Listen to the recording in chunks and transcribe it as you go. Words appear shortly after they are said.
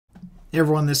Hey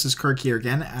everyone, this is Kirk here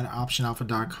again at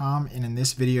OptionAlpha.com, and in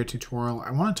this video tutorial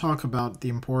I want to talk about the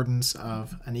importance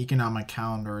of an economic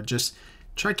calendar, or just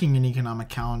checking an economic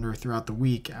calendar throughout the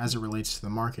week as it relates to the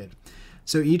market.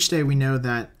 So each day we know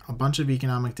that a bunch of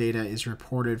economic data is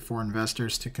reported for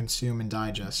investors to consume and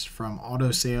digest, from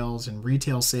auto sales and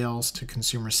retail sales to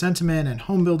consumer sentiment and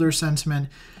home builder sentiment.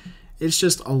 It's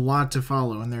just a lot to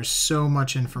follow, and there's so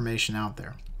much information out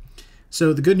there.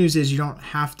 So the good news is you don't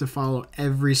have to follow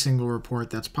every single report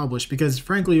that's published, because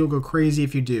frankly you'll go crazy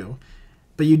if you do.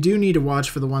 But you do need to watch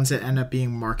for the ones that end up being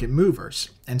market movers,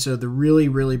 and so the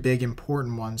really big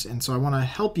important ones. And so I want to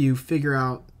help you figure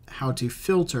out how to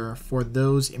filter for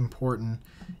those important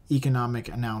economic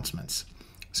announcements.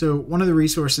 So one of the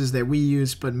resources that we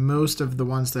use, but most of the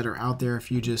ones that are out there, if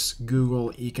you just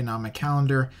Google economic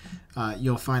calendar,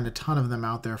 you'll find a ton of them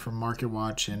out there from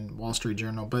MarketWatch and Wall Street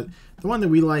Journal. But the one that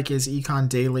we like is Econ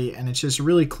Daily, and it's just a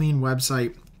really clean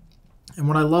website. And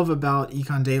what I love about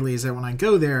Econ Daily is that when I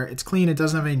go there, it's clean, it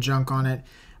doesn't have any junk on it,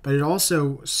 but it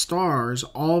also stars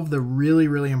all of the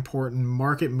really important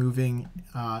market-moving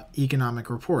economic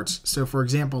reports. So for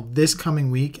example, this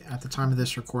coming week, at the time of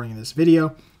this recording of this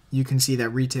video, you can see that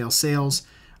retail sales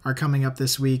are coming up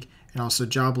this week, and also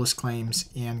jobless claims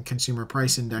and consumer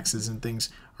price indexes and things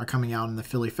are coming out in the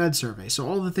Philly Fed survey. So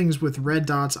all the things with red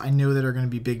dots, I know that are going to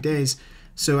be big days.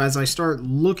 So as I start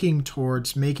looking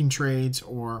towards making trades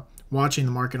or watching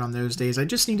the market on those days, I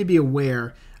just need to be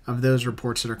aware of those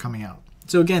reports that are coming out.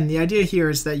 So again, the idea here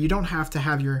is that you don't want to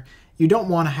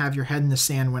have your head in the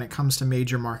sand when it comes to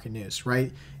major market news,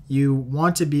 right? You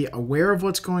want to be aware of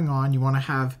what's going on. You want to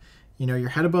have your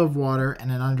head above water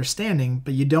and an understanding,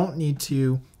 but you don't need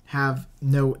to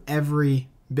know every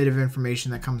bit of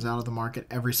information that comes out of the market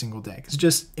every single day. It's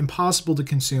just impossible to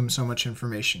consume so much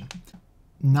information.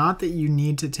 Not that you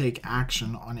need to take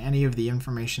action on any of the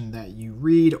information that you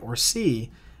read or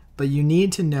see, but you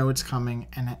need to know it's coming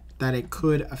and that it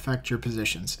could affect your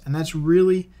positions. And that's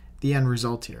really the end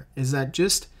result here, is that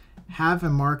just have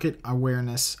a market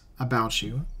awareness about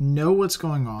you, know what's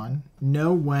going on,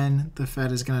 know when the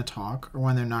Fed is going to talk or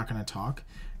when they're not going to talk,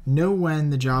 know when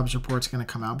the jobs report's going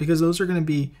to come out, because those are going to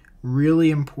be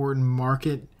really important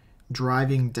market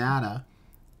driving data,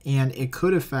 and it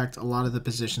could affect a lot of the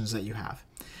positions that you have.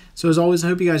 So as always, I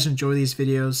hope you guys enjoy these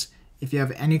videos. If you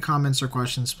have any comments or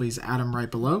questions, please add them right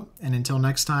below. And until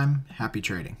next time, happy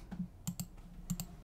trading.